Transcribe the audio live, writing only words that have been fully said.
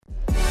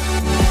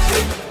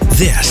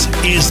This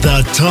is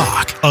the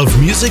talk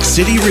of Music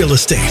City Real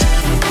Estate.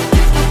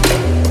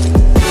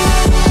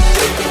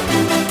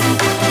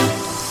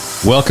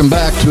 Welcome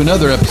back to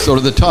another episode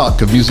of the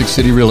Talk of Music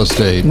City Real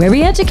Estate, where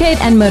we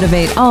educate and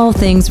motivate all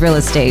things real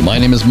estate. My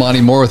name is Monty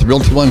Moore with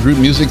Realty One Group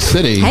Music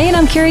City. Hey, and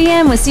I'm Carrie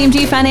Ann with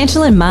CMG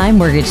Financial and My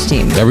Mortgage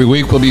Team. Every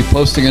week we'll be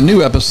posting a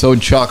new episode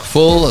chock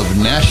full of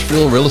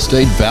Nashville real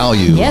estate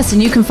value. Yes,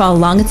 and you can follow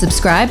along and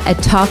subscribe at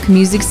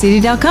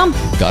talkmusiccity.com.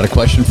 Got a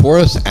question for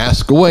us?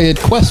 Ask away at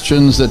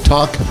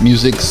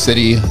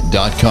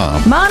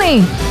questions@talkmusiccity.com.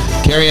 Monty.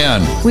 Carrie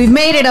Ann. We've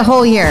made it a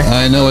whole year.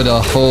 I know it,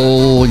 a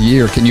whole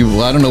year.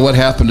 I don't know what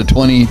happened to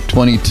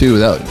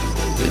 2022.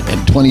 In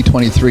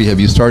 2023, have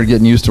you started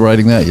getting used to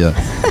writing that yet?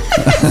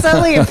 It's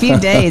only a few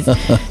days.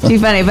 Too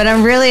funny, but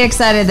I'm really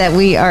excited that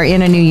we are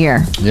in a new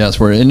year. Yes,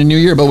 we're in a new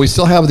year, but we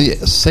still have the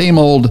same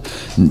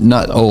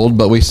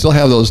but we still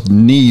have those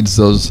needs,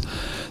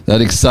 that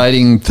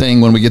exciting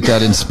thing when we get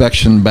that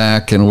inspection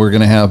back, and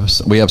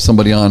we have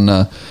somebody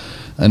on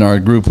in our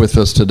group with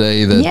us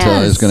today that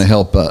is going to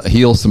help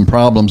heal some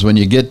problems when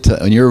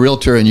you're a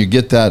realtor and you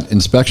get that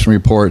inspection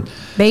report.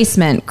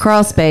 Basement,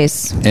 crawl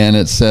space. And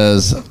it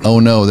says, oh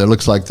no, there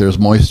looks like there's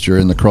moisture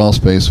in the crawl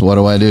space. What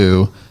do I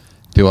do?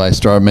 Do I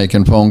start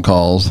making phone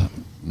calls?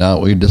 No,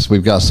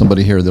 we've got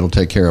somebody here that'll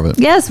take care of it.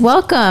 Yes,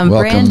 welcome.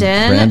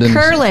 Brandon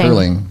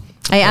Curling.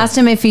 I asked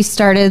him if he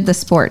started the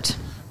sport.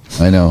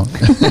 I know.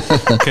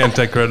 Can't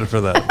take credit for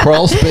that.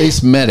 Crawl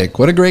Space Medic.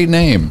 What a great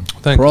name.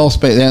 Crawl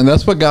Space. And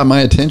that's what got my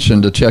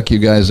attention to check you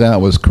guys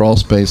out was Crawl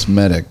Space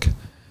Medic.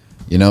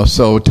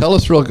 So tell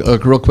us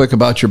real quick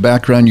about your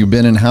background. You've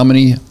been in how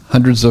many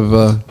hundreds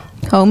of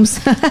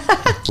homes?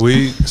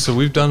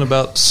 We've done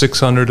about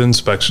 600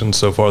 inspections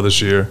so far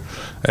this year.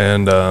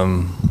 And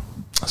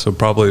so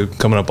probably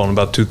coming up on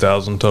about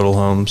 2,000 total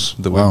homes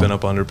that we've been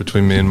up under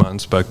between me and my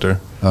inspector.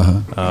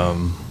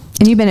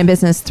 And you've been in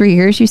business 3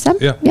 years, you said?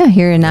 Yeah. Yeah,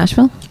 here in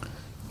Nashville.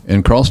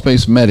 And Crawl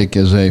Space Medic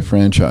is a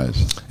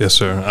franchise. Yes,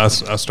 sir. I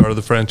started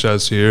the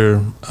franchise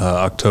here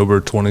October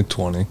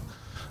 2020.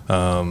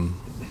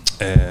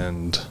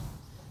 And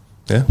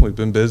yeah, we've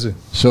been busy.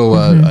 So,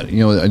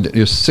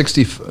 there's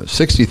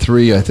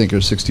 63, I think,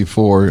 or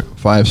 64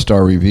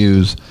 five-star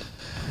reviews.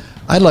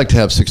 I'd like to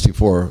have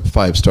 64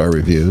 five-star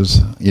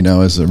reviews,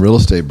 as a real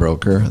estate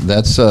broker.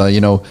 That's,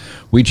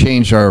 we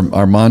changed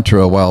our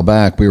mantra a while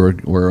back.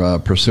 We're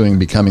pursuing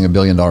becoming a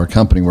billion-dollar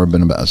company. We've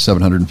been about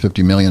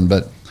 $750 million.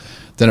 But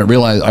then I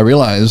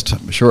realized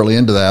shortly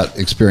into that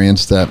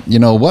experience that,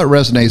 what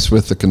resonates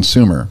with the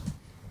consumer?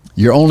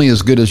 You're only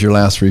as good as your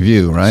last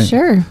review, right?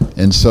 Sure.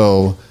 And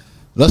so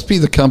let's be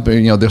the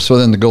company, so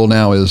then the goal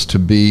now is to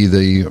be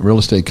the real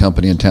estate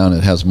company in town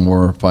that has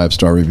more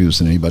five-star reviews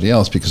than anybody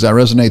else, because that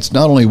resonates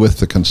not only with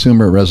the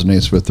consumer, it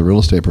resonates with the real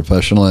estate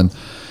professional. And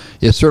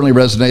it certainly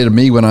resonated with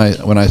me when I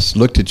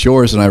looked at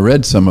yours and I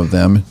read some of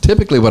them.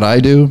 Typically what I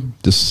do,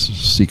 this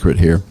secret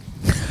here,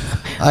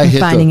 I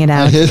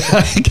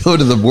go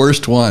to the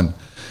worst one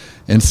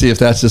and see if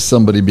that's just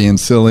somebody being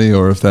silly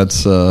or if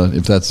that's a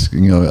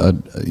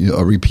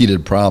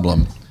repeated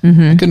problem.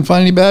 Mm-hmm. I couldn't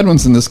find any bad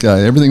ones in this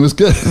guy. Everything was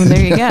good. Well,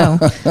 there you go.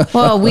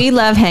 Well, we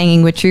love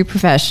hanging with true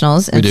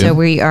professionals, and so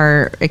we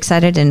are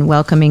excited and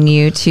welcoming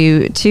you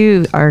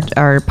to our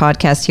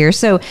podcast here.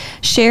 So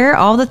share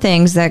all the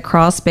things that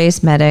Crawl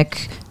Space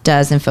Medic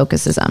does and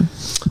focuses on.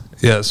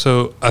 Yeah,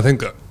 so I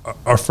think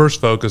our first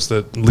focus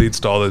that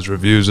leads to all those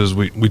reviews is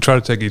we try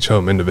to take each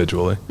home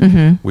individually.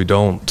 Mm-hmm. We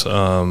don't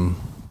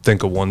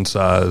think a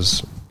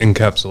one-size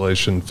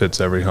encapsulation fits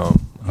every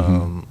home.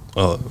 Mm-hmm.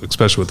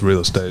 Especially with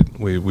real estate,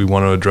 we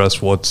want to address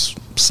what's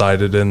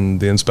cited in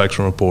the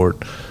inspection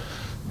report,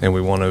 and we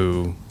want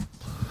to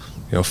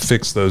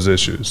fix those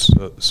issues.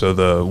 So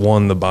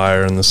the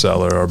buyer and the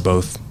seller are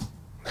both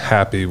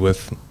happy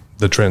with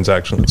the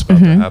transaction that's about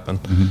to happen.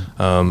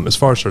 Mm-hmm. As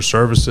far as our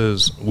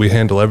services, we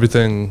handle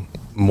everything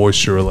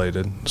moisture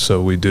related.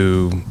 So we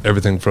do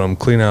everything from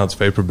cleanouts,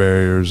 vapor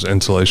barriers,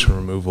 insulation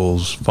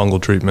removals, fungal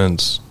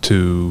treatments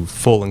to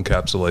full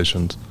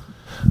encapsulations.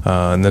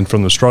 And then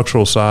from the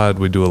structural side,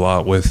 we do a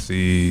lot with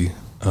the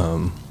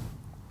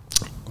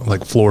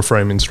floor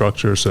framing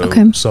structure, so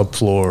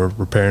subfloor,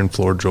 repairing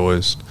floor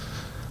joist.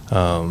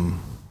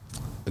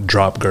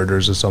 Drop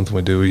girders is something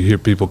we do. We hear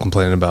people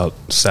complaining about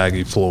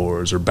saggy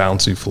floors or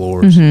bouncy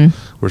floors. Mm-hmm.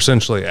 We're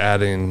essentially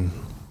adding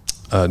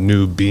a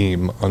new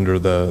beam under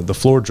the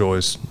floor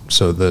joist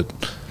so that,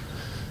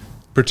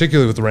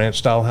 particularly with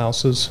ranch-style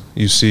houses,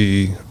 you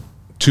see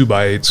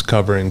 2x8s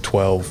covering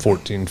 12,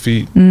 14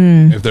 feet.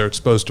 If they're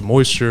exposed to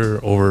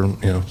moisture over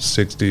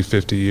 60,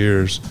 50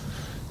 years,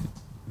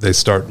 they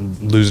start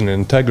losing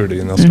integrity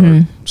and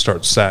they'll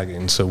start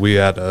sagging. So we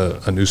add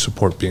a new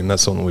support beam.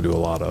 That's something we do a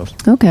lot of.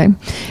 Okay.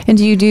 And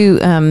do you do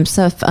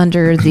stuff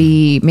under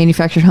the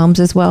manufactured homes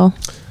as well?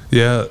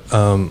 Yeah.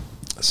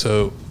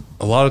 So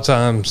a lot of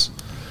times,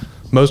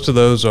 most of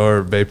those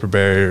are vapor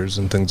barriers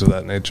and things of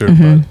that nature.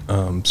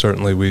 Mm-hmm. But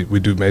certainly we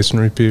do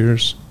masonry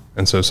piers.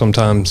 And so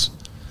sometimes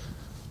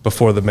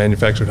before the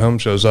manufactured home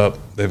shows up,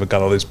 they've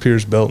got all these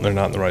piers built and they're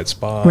not in the right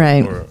spot,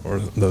 right, or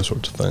those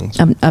sorts of things.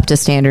 Up to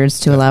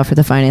standards to allow for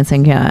the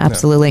financing. Yeah,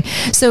 absolutely.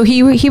 Yeah. So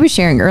he was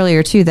sharing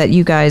earlier too that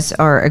you guys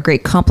are a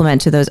great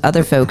complement to those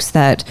other folks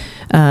that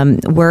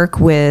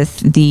work with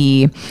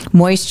the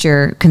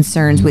moisture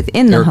concerns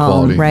within the home,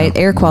 quality, right?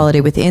 Air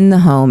quality within the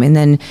home, and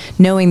then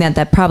knowing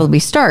that probably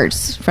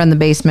starts from the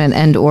basement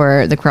and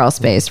or the crawl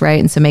space, right?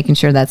 And so making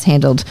sure that's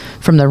handled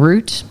from the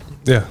root.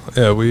 Yeah.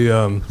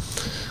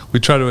 We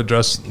try to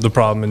address the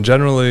problem, and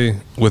generally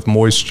with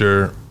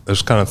moisture,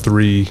 there's kind of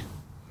three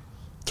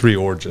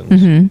origins.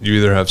 Mm-hmm. You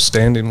either have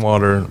standing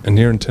water, and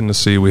here in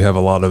Tennessee, we have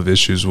a lot of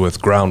issues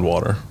with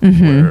groundwater,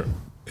 where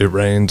it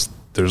rains,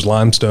 there's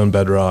limestone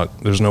bedrock,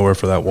 there's nowhere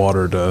for that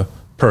water to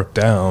perk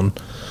down,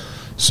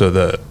 so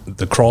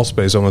the crawl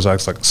space almost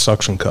acts like a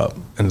suction cup,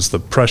 and it's the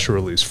pressure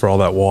release for all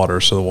that water,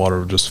 so the water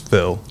will just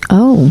fill.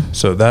 Oh.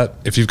 So that,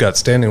 if you've got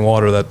standing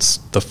water, that's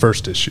the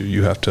first issue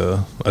you have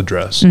to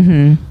address.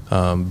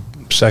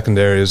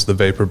 Secondary is the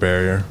vapor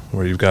barrier,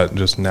 where you've got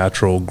just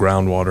natural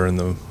groundwater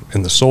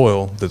in the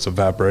soil that's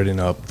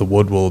evaporating up. The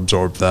wood will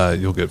absorb that.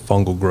 You'll get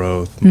fungal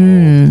growth,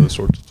 mold, those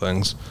sorts of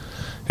things.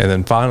 And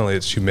then finally,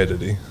 it's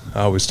humidity.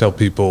 I always tell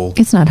people,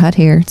 it's not hot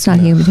here. It's not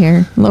humid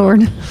here.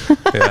 Lord.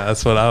 Yeah,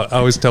 that's what I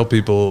always tell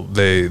people.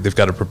 They've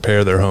got to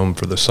prepare their home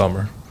for the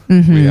summer.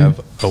 We have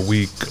a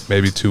week,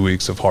 maybe 2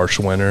 weeks of harsh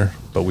winter,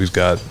 but we've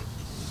got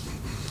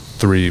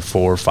 3,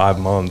 4, 5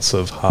 months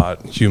of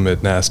hot,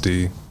 humid,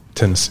 nasty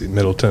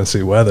Middle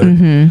Tennessee weather.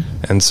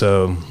 And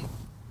so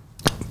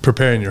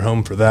preparing your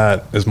home for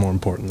that is more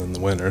important than the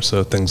winter.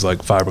 So things like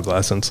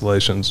fiberglass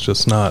insulation's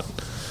just not,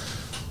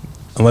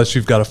 unless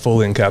you've got a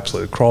fully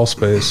encapsulated crawl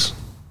space,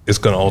 it's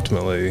going to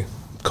ultimately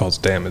cause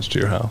damage to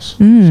your house.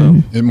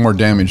 So more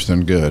damage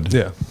than good.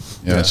 Yeah.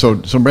 So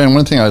Brandon,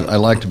 one thing I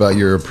liked about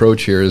your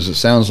approach here is it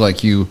sounds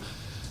like you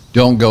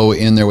don't go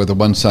in there with a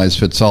one size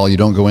fits all. You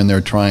don't go in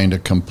there trying to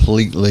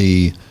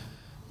completely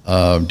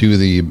do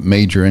the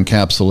major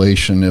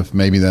encapsulation if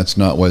maybe that's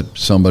not what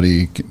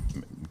somebody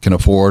can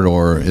afford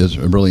or is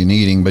really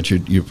needing. But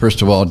you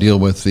first of all deal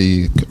with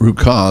the root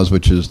cause,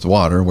 which is the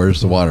water.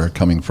 Where's the water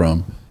coming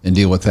from? And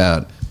deal with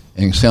that.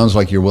 And it sounds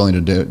like you're willing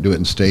to do it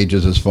in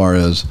stages as far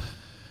as,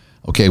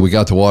 okay, we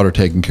got the water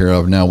taken care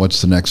of. Now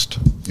what's the next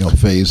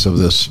phase of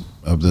this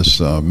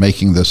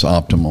making this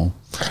optimal?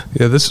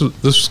 Yeah, this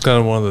is kind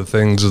of one of the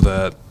things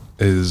that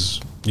is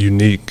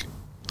unique,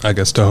 I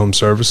guess, to home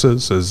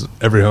services, is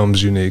every home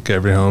is unique.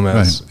 Every home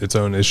has its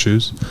own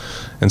issues.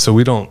 And so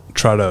we don't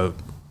try to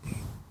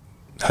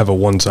have a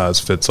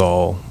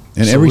one-size-fits-all And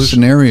solution. every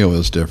scenario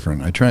is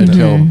different. I try to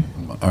tell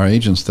our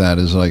agents that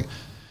is like,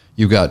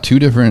 you got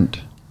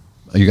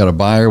a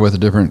buyer with a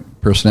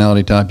different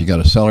personality type, you got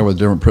a seller with a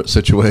different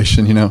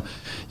situation,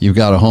 You've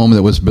got a home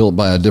that was built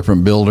by a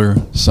different builder.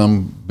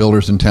 Some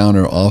builders in town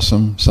are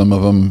awesome. Some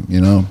of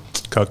them,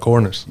 cut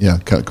corners. Yeah,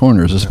 cut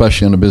corners,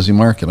 especially in a busy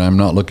market. I'm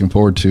not looking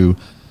forward to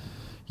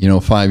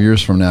 5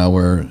 years from now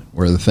where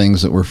the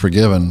things that were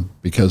forgiven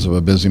because of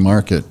a busy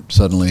market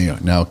suddenly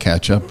now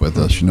catch up with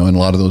us, and a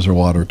lot of those are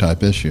water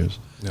type issues.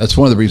 Yeah. That's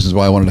one of the reasons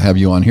why I wanted to have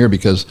you on here,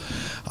 because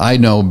I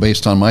know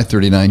based on my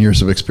 39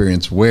 years of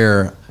experience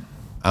where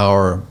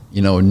our,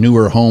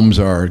 newer homes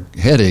are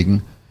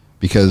heading,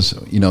 because,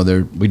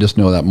 we just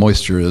know that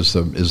moisture is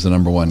the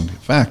number one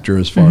factor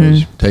as far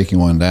as taking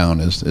one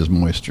down is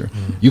moisture.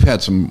 You've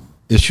had some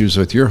issues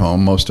with your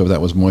home. Most of that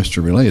was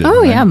moisture related. Oh,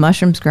 right? Yeah,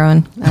 mushrooms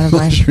growing out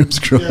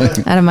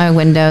of my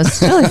windows.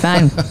 Totally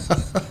fine.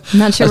 I'm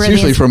not sure. That's where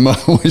usually from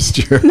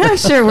moisture. Not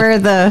sure where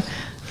the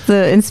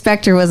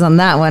inspector was on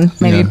that one.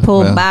 Maybe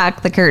pulled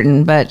back the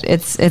curtain, but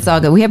it's all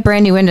good. We have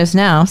brand new windows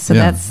now, so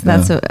that's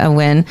a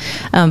win.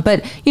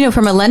 But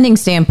from a lending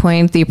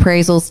standpoint, the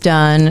appraisal's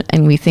done,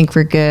 and we think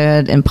we're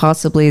good. And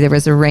possibly there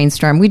was a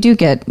rainstorm. We do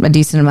get a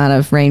decent amount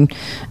of rain,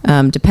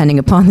 depending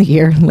upon the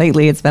year.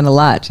 Lately, it's been a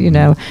lot,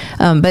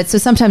 But so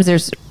sometimes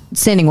there's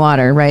standing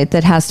water, right,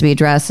 that has to be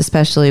addressed,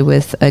 especially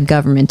with a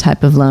government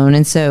type of loan.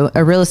 And so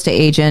a real estate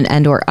agent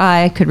and or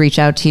I could reach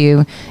out to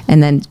you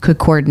and then could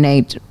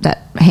coordinate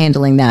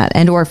handling that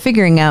and or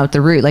figuring out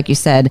the root. Like you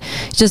said,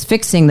 just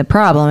fixing the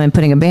problem and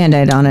putting a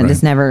Band-Aid on it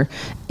is never,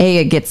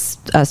 it gets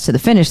us to the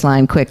finish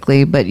line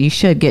quickly, but you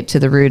should get to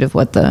the root of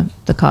what the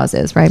cause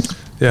is, right?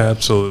 Yeah,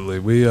 absolutely.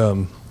 We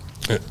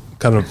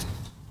kind of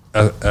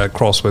at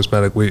Crawl Space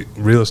Medic,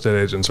 real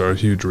estate agents are a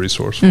huge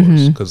resource for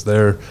us, because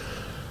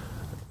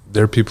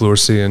they're people who are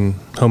seeing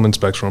home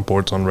inspection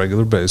reports on a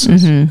regular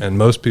basis, and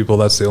most people,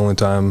 that's the only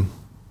time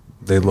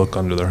they look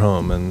under their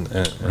home and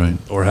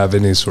or have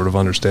any sort of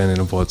understanding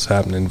of what's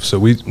happening. So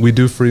we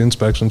do free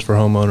inspections for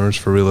homeowners,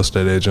 for real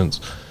estate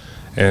agents,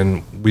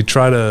 and we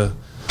try to,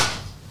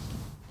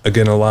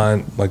 again,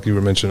 align, like you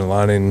were mentioning,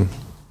 aligning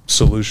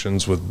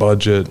solutions with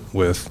budget,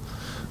 with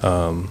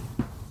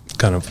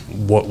kind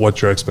of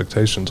what your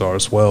expectations are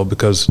as well,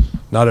 because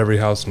not every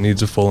house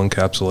needs a full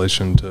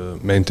encapsulation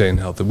to maintain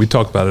health. And we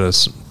talk about it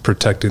as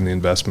protecting the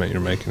investment you're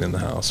making in the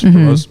house.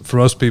 For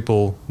most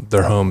people,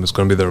 their home is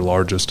going to be their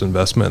largest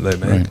investment they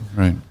make.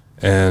 Right.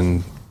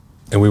 And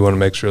we want to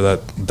make sure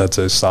that that's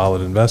a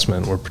solid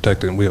investment. We're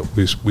protecting.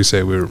 We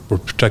say we're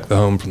protect the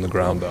home from the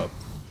ground up.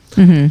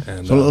 Mm-hmm.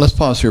 And, so let's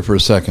pause here for a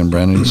second,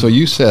 Brandon. So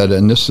you said,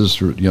 and this is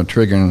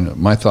triggering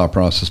my thought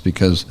process,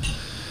 because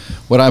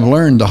what I've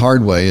learned the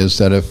hard way is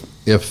that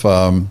if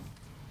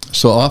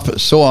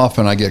so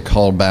often I get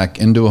called back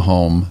into a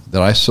home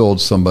that I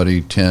sold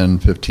somebody 10,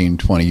 15,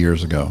 20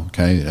 years ago.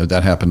 Okay,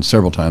 that happened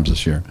several times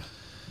this year.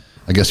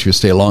 I guess if you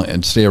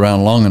stay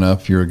around long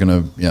enough, you're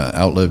going to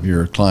outlive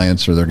your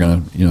clients, or they're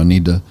going to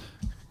need to.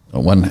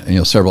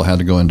 Several had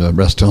to go into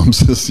rest homes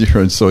this year,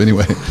 and so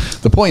anyway,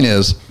 the point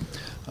is.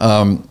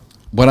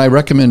 What I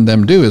recommend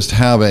them do is to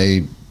have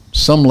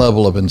some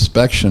level of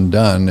inspection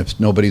done if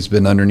nobody's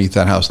been underneath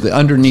that house. The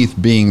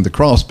underneath being the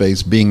crawl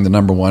space being the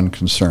number one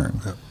concern.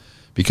 Yeah.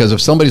 Because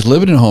if somebody's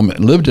lived in a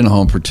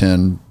home for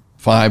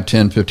 5,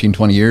 10, 15,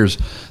 20 years,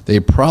 they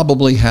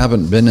probably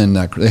haven't been in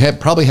that.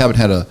 Probably haven't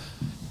had a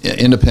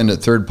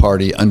independent third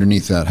party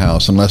underneath that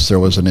house unless there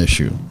was an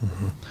issue.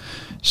 Mm-hmm.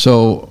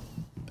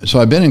 So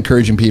I've been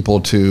encouraging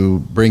people to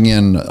bring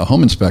in a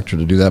home inspector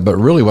to do that, but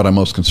really what I'm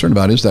most concerned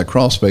about is that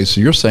crawl space. So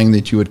you're saying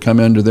that you would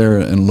come under there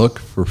and look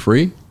for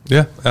free?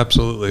 Yeah,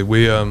 absolutely.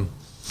 We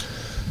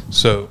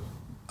so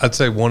I'd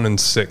say 1 in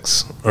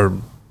 6, or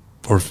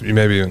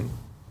maybe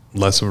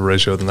less of a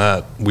ratio than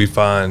that, we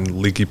find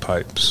leaky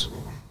pipes,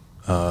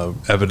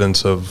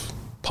 evidence of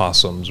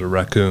possums or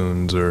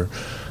raccoons or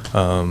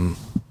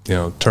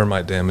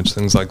termite damage,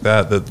 things like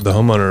that. That the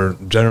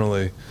homeowner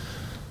generally.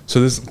 So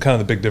this is kind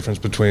of the big difference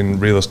between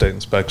real estate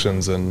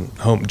inspections and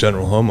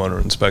general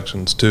homeowner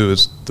inspections too,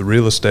 is the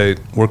real estate,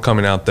 we're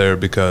coming out there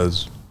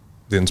because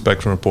the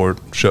inspection report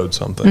showed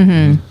something.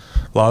 Mm-hmm.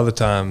 A lot of the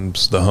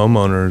times the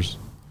homeowners,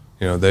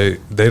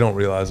 they don't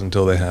realize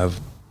until they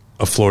have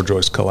a floor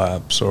joist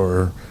collapse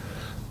or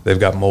they've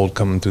got mold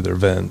coming through their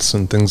vents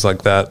and things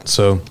like that.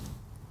 So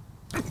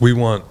we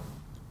want,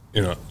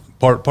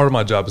 part of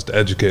my job is to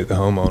educate the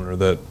homeowner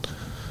that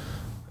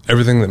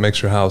everything that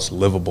makes your house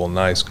livable,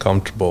 nice,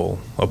 comfortable,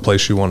 a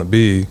place you want to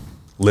be,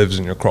 lives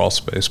in your crawl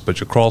space. But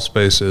your crawl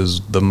space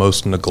is the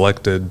most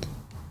neglected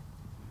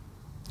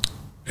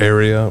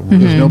area.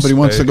 Mm-hmm. Nobody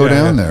wants to go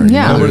down there.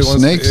 Yeah. There's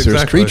snakes,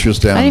 there's creatures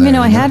down there. I didn't even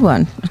know I had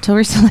one until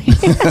recently.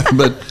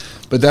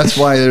 but that's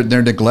why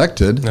they're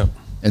neglected. Yep.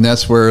 And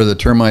that's where the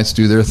termites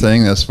do their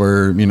thing. That's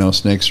where,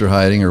 snakes are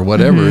hiding or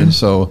whatever. Mm-hmm. And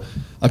so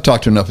I've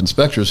talked to enough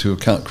inspectors who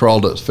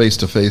crawled face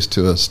to face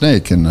to a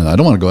snake, and I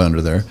don't want to go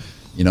under there.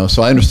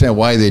 So I understand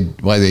why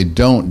they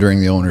don't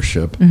during the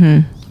ownership.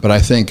 Mm-hmm. But I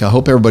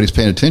hope everybody's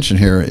paying attention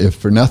here. If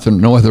for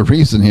no other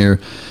reason here,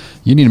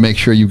 you need to make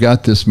sure you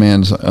got this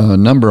man's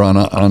number on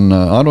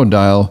auto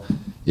dial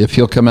if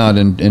he'll come out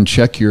and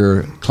check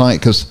your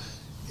client. Because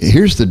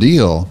here's the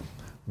deal.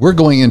 We're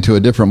going into a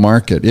different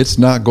market. It's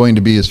not going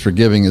to be as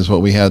forgiving as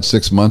what we had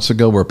 6 months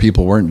ago where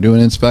people weren't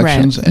doing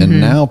inspections. Right. And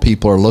now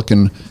people are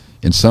looking,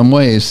 in some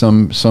ways,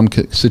 some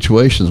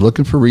situations,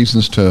 looking for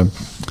reasons to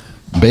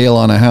bail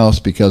on a house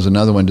because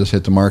another one just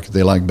hit the market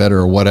they like better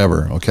or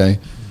whatever, okay?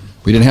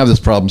 We didn't have this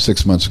problem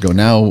 6 months ago.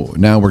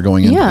 Now we're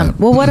going into that.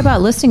 Well, what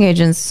about listing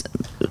agents?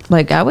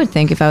 Like, I would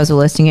think if I was a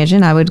listing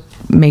agent, I would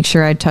make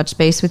sure I'd touch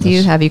base with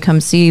you, have you come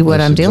see what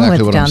I'm dealing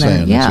with down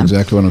there. Yeah. That's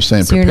exactly what I'm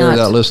saying. So prepare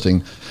that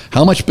listing.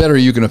 How much better are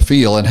you going to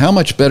feel, and how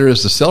much better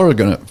is the seller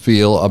going to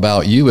feel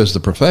about you as the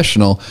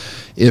professional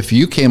if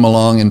you came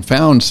along and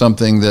found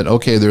something that,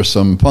 okay, there's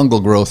some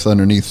fungal growth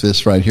underneath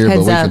this right here,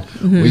 but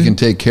we can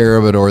take care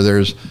of it, or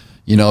there's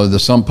the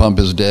sump pump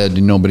is dead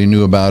and nobody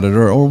knew about it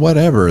or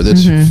whatever.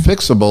 That's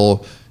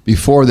fixable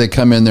before they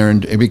come in there.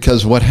 And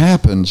because what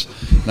happens,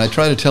 and I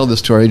try to tell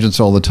this to our agents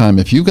all the time,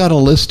 if you got a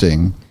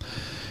listing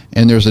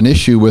and there's an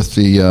issue with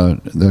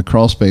the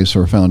crawl space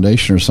or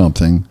foundation or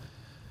something,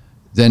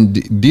 then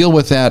deal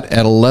with that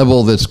at a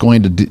level that's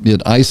going to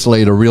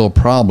isolate a real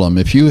problem.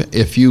 If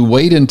you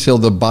wait until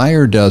the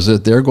buyer does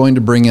it, they're going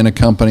to bring in a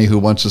company who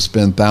wants to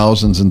spend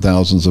thousands and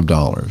thousands of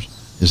dollars.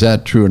 Is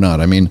that true or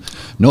not? I mean,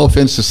 no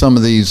offense to some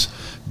of these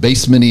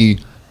basement-y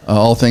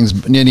all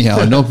things.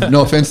 Anyhow,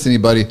 no offense to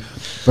anybody,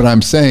 but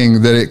I'm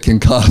saying that it can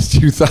cost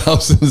you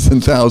thousands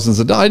and thousands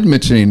of dollars. I didn't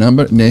mention any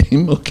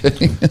name,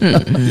 okay?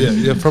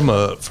 Yeah. From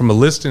a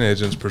listing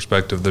agent's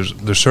perspective,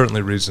 there's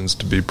certainly reasons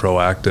to be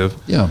proactive.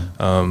 Yeah.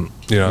 I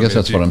guess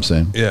that's what I'm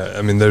saying. Yeah.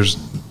 I mean, there's,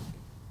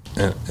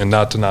 and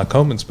not to knock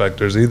home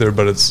inspectors either,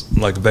 but it's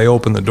like they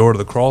open the door to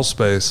the crawl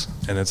space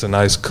and it's a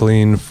nice,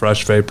 clean,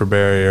 fresh vapor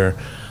barrier.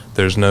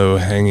 There's no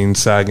hanging,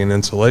 sagging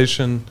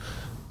insulation.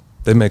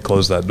 They may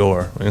close that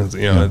door.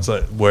 It's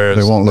like whereas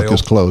they won't look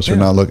as close or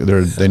not look.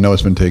 They know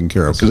it's been taken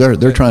care of because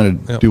they're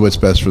trying to do what's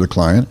best for the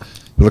client.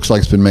 It looks like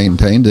it's been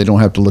maintained. They don't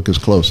have to look as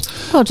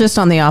close. Well, just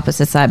on the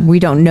opposite side, we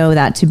don't know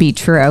that to be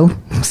true.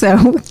 So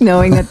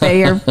knowing that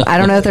they are, I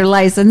don't know if they're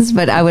licensed,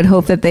 but I would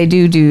hope that they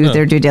do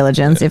their due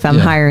diligence if I'm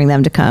hiring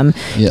them to come.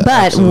 Yeah,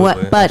 but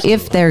absolutely.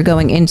 If they're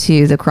going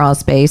into the crawl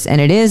space and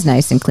it is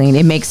nice and clean,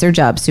 it makes their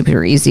job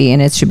super easy and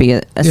it should be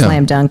a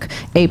slam dunk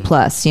A+,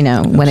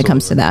 when it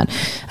comes to that.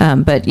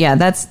 But yeah,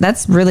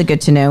 that's really good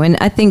to know. And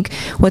I think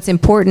what's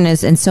important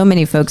is, and so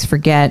many folks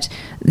forget,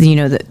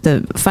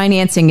 the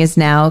financing is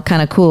now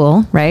kind of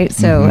cool. right?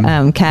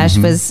 So cash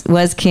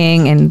was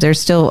king, and there's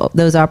still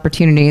those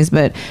opportunities,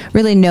 but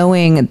really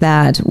knowing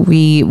that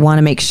we want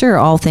to make sure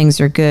all things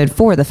are good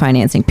for the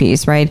financing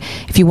piece, right?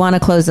 If you want to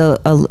close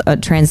a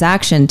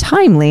transaction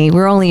timely,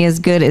 we're only as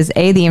good as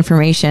the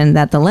information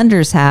that the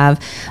lenders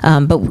have,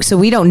 but so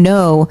we don't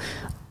know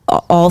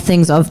all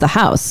things of the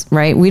house,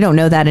 right? We don't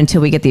know that until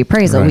we get the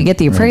appraisal. Right, we get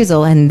the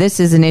appraisal, and this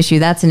is an issue,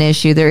 that's an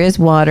issue, there is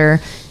water,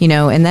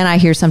 and then I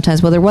hear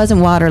sometimes, well, there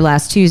wasn't water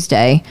last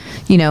Tuesday,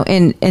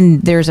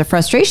 and there's a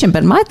frustration.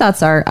 But my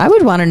thoughts are, I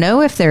would want to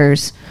know if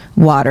there's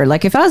water.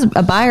 Like if I was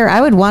a buyer, I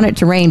would want it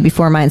to rain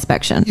before my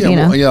inspection.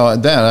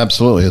 That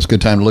absolutely. It's a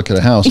good time to look at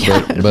a house.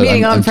 But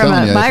being on from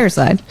a buyer's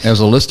side. As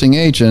a listing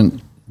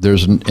agent,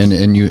 there's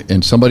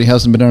and somebody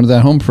hasn't been under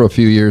that home for a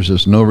few years.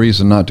 There's no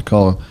reason not to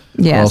call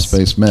Crawl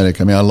Space Medic.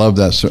 I mean, I love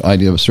that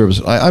idea of a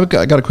service. I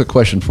got a quick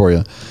question for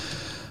you.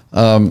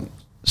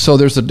 So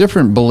there's a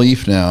different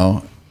belief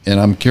now, and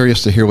I'm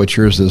curious to hear what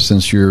yours is,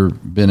 since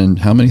you've been in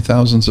how many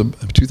thousands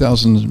of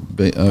 2,000?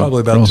 Probably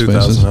about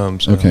 2,000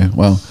 homes. Yeah. Okay,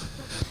 wow.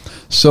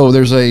 So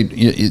it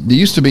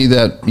used to be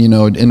that,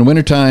 in the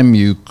wintertime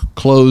you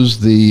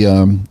close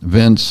the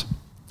vents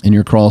in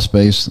your crawl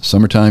space.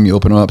 Summertime you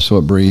open them up so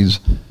it breathes.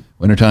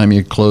 Wintertime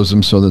you close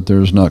them so that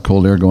there's not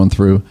cold air going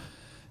through.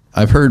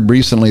 I've heard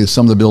recently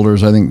some of the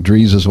builders, I think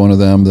Dries is one of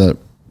them, that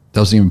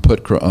doesn't even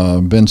put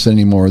vents in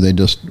anymore. They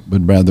just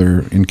would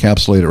rather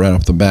encapsulate it right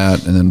off the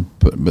bat and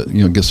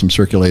then get some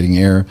circulating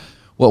air.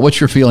 What's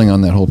your feeling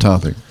on that whole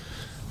topic?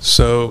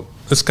 So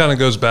this kind of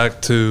goes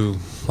back to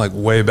like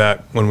way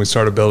back when we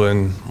started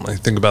building. I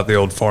think about the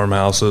old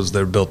farmhouses.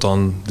 They're built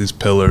on these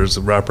pillars,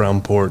 a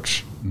wraparound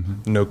porch,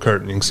 no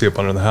curtain. You can see up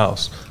under the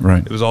house.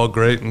 Right. It was all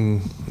great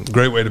and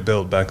great way to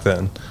build back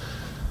then.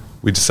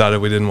 We decided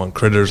we didn't want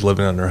critters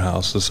living under our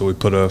houses, so we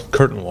put a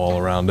curtain wall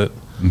around it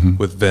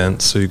with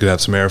vents so you could have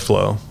some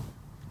airflow.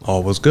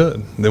 All was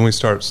good. Then we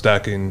start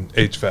stacking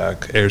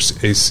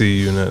HVAC,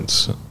 AC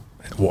units,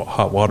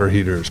 hot water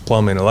heaters,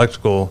 plumbing,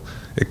 electrical.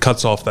 It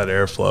cuts off that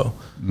airflow.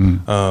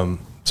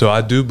 So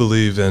I do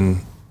believe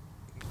in,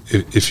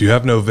 if you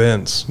have no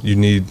vents, you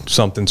need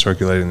something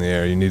circulating the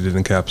air. You need it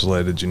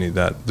encapsulated. You need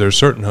that. There's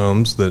certain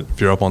homes that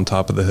if you're up on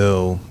top of the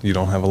hill, you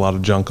don't have a lot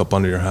of junk up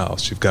under your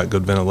house. You've got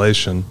good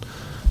ventilation,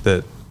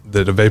 that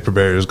a vapor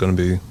barrier is going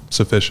to be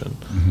sufficient.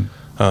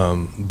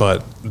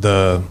 But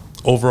the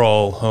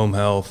overall home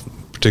health,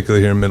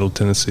 particularly here in Middle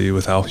Tennessee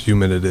with how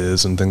humid it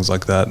is and things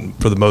like that,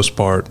 for the most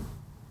part,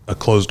 a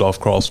closed off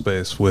crawl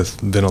space with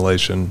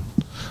ventilation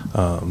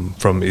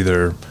from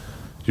either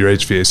your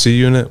HVAC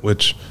unit,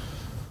 which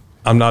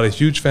I'm not a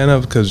huge fan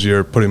of because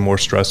you're putting more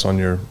stress on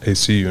your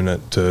AC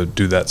unit to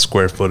do that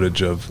square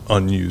footage of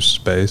unused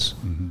space.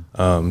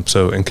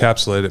 So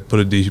encapsulate it, put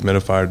a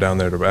dehumidifier down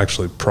there to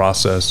actually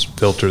process,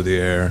 filter the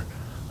air.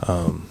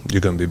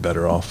 You're going to be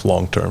better off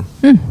long term.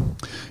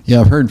 Yeah,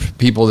 I've heard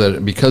people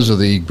that because of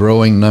the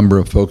growing number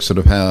of folks that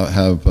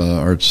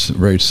are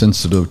very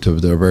sensitive to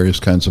the various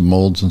kinds of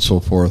molds and so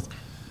forth,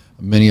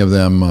 many of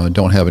them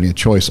don't have any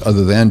choice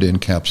other than to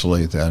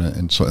encapsulate that.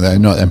 And so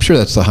I'm sure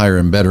that's the higher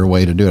and better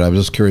way to do it. I was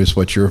just curious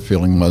what your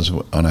feeling was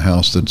on a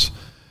house that's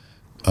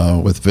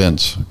with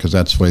vents, because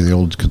that's the way the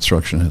old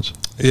construction is.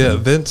 Yeah,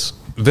 vents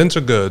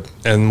are good.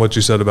 And what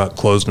you said about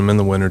closing them in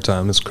the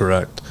wintertime is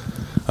correct.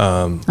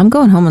 I'm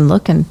going home and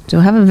looking. Do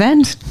I have a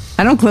vent?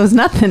 I don't close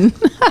nothing.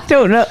 I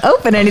don't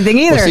open anything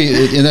either. Well,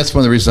 see, and that's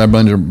one of the reasons I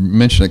wanted to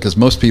mention it, because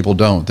most people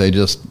don't. They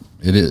just...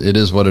 It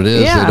is what it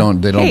is. Yeah. They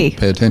don't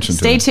pay attention to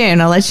Stay it.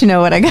 tuned. I'll let you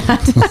know what I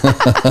got.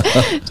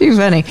 Too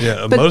funny.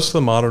 Yeah, most of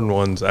the modern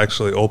ones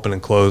actually open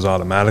and close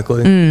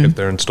automatically if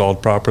they're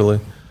installed properly.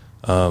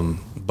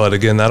 But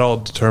again, that all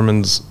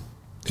determines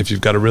if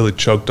you've got a really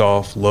choked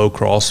off low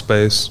crawl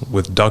space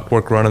with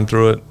ductwork running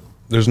through it.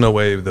 There's no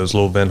way those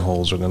little vent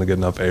holes are going to get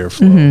enough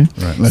airflow.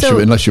 Right.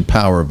 Unless you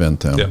power vent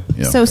them.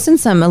 Yeah. So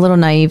since I'm a little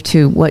naive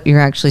to what you're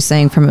actually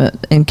saying from an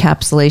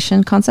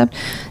encapsulation concept,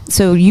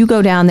 so you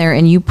go down there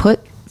and you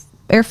put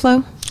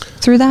airflow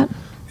through that?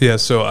 Yeah,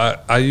 so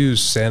I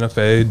use Santa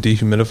Fe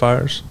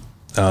dehumidifiers,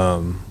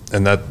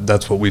 and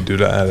that's what we do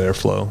to add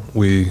airflow.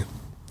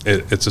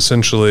 It's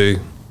essentially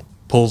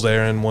pulls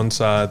air in one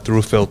side through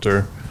a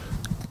filter,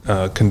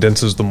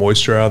 condenses the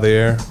moisture out of the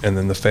air, and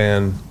then the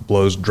fan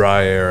blows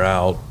dry air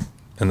out.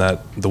 And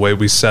the way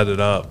we set it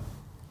up,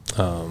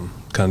 kind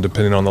of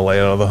depending on the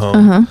layout of the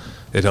home,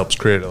 it helps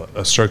create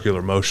a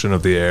circular motion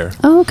of the air.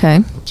 Oh, okay.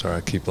 I'm sorry,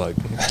 I keep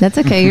That's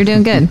okay. You're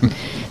doing good.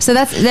 So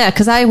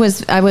because I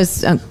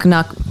was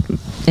not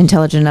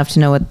intelligent enough to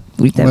know what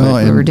we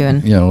were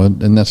doing.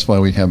 And that's why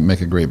we make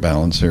a great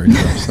balance here.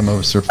 Some of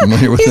us are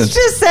familiar with it. He's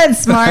just said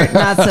smart,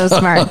 not so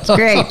smart. It's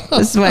great.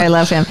 This is why I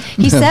love him.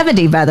 He's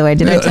 70, by the way.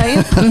 Did I tell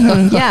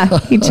you? Yeah,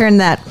 he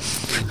turned that a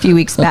few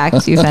weeks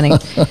back. Too funny.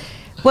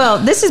 Well,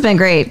 this has been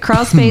great.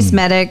 Crawl Space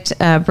Medic,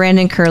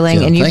 Brandon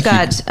Curling, and you've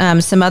got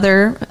some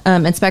other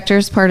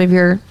inspectors part of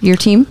your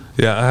team?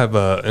 Yeah, I have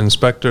an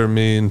inspector,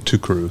 me, and 2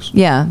 crews.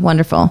 Yeah,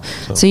 wonderful.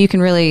 So you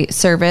can really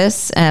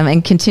service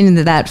and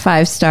continue that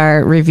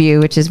 5-star review,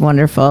 which is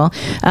wonderful.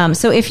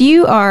 So if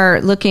you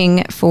are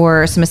looking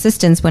for some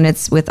assistance when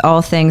it's with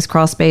all things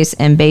crawl space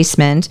and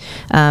basement,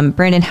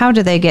 Brandon, how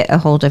do they get a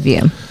hold of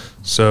you?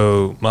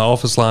 So my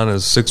office line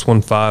is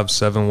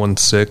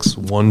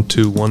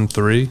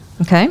 615-716-1213.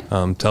 Okay.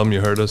 Tell them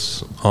you heard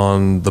us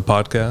on the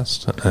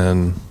podcast,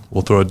 and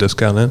we'll throw a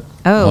discount in.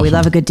 Oh, awesome. We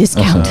love a good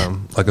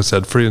discount. Like I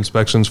said, free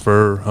inspections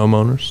for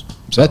homeowners.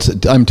 So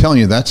I'm telling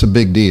you, that's a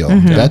big deal.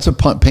 Mm-hmm. That's a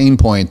pain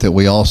point that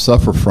we all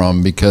suffer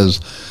from,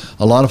 because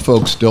a lot of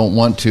folks don't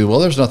want to. Well,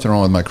 there's nothing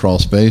wrong with my crawl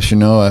space.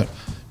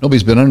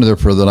 Nobody's been under there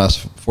for the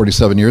last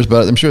 47 years,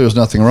 but I'm sure there's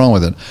nothing wrong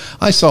with it.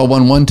 I saw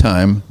one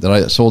time that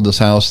I sold this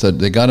house that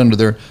they got under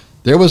there.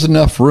 There was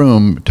enough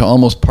room to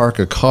almost park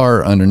a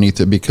car underneath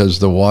it because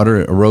the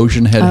water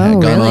erosion had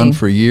gone on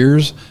for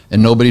years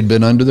and nobody had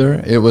been under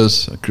there. It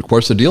was, of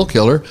course, a deal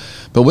killer,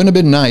 but wouldn't it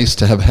have been nice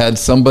to have had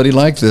somebody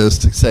like this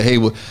to say, hey,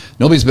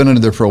 nobody's been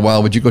under there for a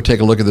while. Would you go take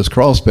a look at this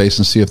crawl space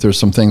and see if there's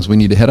some things we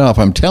need to head off?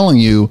 I'm telling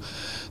you,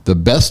 the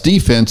best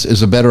defense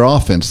is a better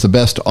offense. The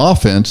best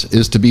offense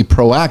is to be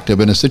proactive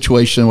in a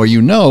situation where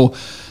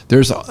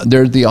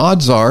the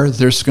odds are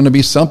there's going to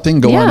be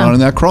something going on in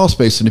that crawl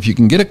space. And if you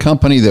can get a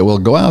company that will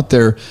go out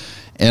there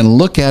and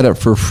look at it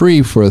for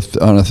free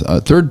on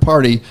a third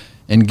party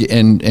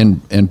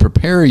and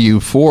prepare you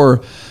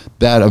for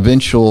that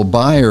eventual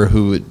buyer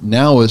who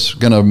now is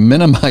going to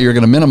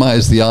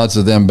minimize the odds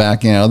of them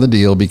backing out of the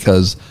deal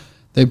because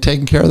they've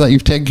taken care of that.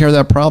 You've taken care of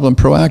that problem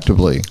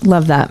proactively.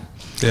 Love that.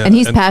 Yeah, and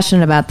he's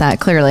passionate about that,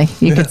 clearly.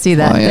 You can see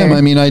that. I am.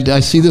 I mean, I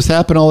see this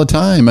happen all the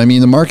time. I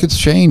mean, the market's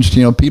changed.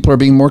 People are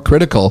being more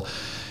critical.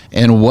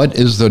 And what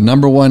is the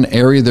number one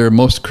area they're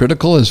most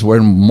critical is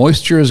where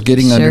moisture is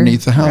getting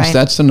underneath the house. Right.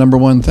 That's the number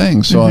one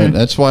thing. So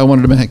that's why I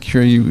wanted to make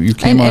sure you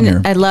came on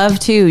here. I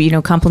love,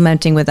 too,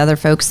 complimenting with other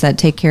folks that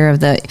take care of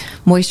the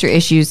moisture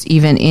issues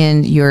even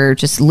in your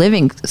just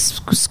living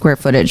square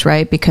footage,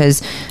 right?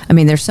 Because, I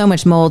mean, there's so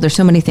much mold. There's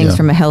so many things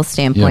from a health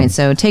standpoint. Yeah.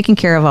 So taking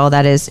care of all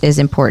that is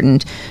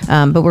important.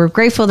 But we're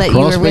grateful that you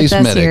were with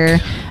us here,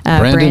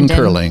 Brandon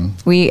Curling.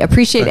 We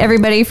appreciate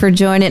everybody for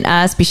joining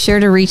us. Be sure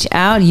to reach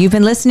out. You've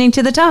been listening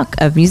to The Talk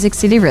of Music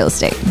City Real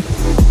Estate.